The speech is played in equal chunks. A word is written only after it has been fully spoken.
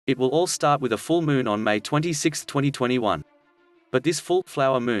It will all start with a full moon on May 26, 2021. But this full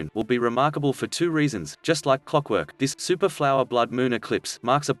flower moon will be remarkable for two reasons. Just like clockwork, this super flower blood moon eclipse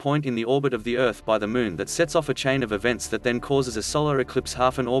marks a point in the orbit of the Earth by the moon that sets off a chain of events that then causes a solar eclipse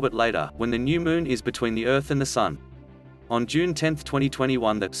half an orbit later, when the new moon is between the Earth and the Sun. On June 10,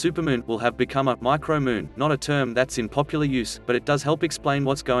 2021, the supermoon will have become a micromoon, not a term that's in popular use, but it does help explain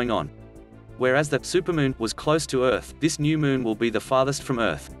what's going on. Whereas the supermoon was close to Earth, this new moon will be the farthest from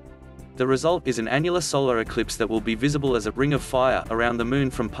Earth. The result is an annular solar eclipse that will be visible as a ring of fire around the moon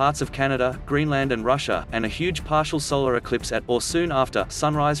from parts of Canada, Greenland and Russia, and a huge partial solar eclipse at or soon after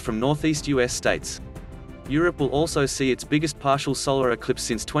sunrise from northeast US states. Europe will also see its biggest partial solar eclipse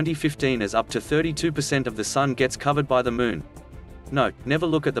since 2015, as up to 32% of the sun gets covered by the moon. Note, never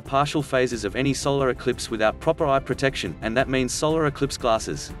look at the partial phases of any solar eclipse without proper eye protection, and that means solar eclipse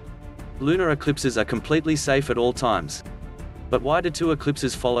glasses. Lunar eclipses are completely safe at all times. But why do two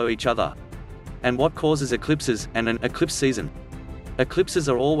eclipses follow each other? And what causes eclipses, and an eclipse season? Eclipses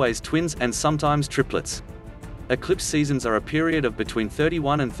are always twins, and sometimes triplets. Eclipse seasons are a period of between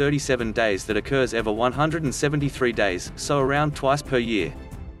 31 and 37 days that occurs every 173 days, so around twice per year.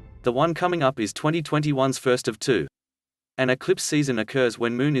 The one coming up is 2021's first of two. An eclipse season occurs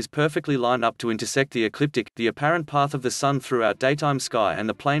when moon is perfectly lined up to intersect the ecliptic, the apparent path of the sun throughout daytime sky, and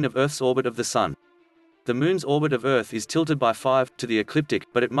the plane of Earth's orbit of the sun. The moon's orbit of Earth is tilted by 5 to the ecliptic,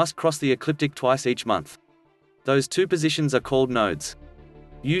 but it must cross the ecliptic twice each month. Those two positions are called nodes.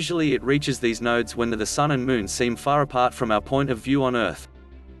 Usually it reaches these nodes when the sun and moon seem far apart from our point of view on Earth.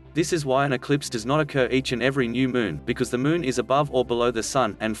 This is why an eclipse does not occur each and every new moon, because the moon is above or below the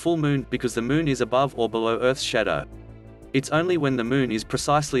sun, and full moon, because the moon is above or below Earth's shadow. It's only when the moon is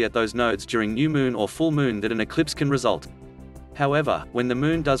precisely at those nodes during new moon or full moon that an eclipse can result. However, when the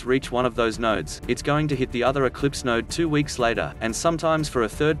moon does reach one of those nodes, it's going to hit the other eclipse node 2 weeks later, and sometimes for a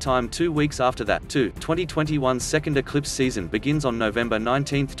third time 2 weeks after that. 2021's second eclipse season begins on November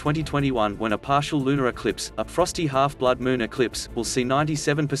 19, 2021, when a partial lunar eclipse, a Frosty Half-Blood Moon Eclipse, will see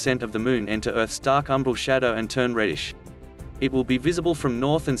 97% of the moon enter Earth's dark umbral shadow and turn reddish. It will be visible from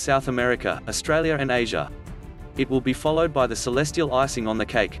North and South America, Australia and Asia. It will be followed by the celestial icing on the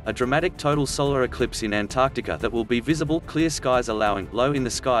cake, a dramatic total solar eclipse in Antarctica that will be visible, clear skies allowing, low in the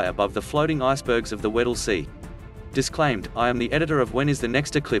sky above the floating icebergs of the Wedell Sea. Disclaimed, I am the editor of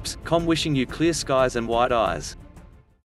WhenIsTheNextEclipse.com, wishing you clear skies and white eyes.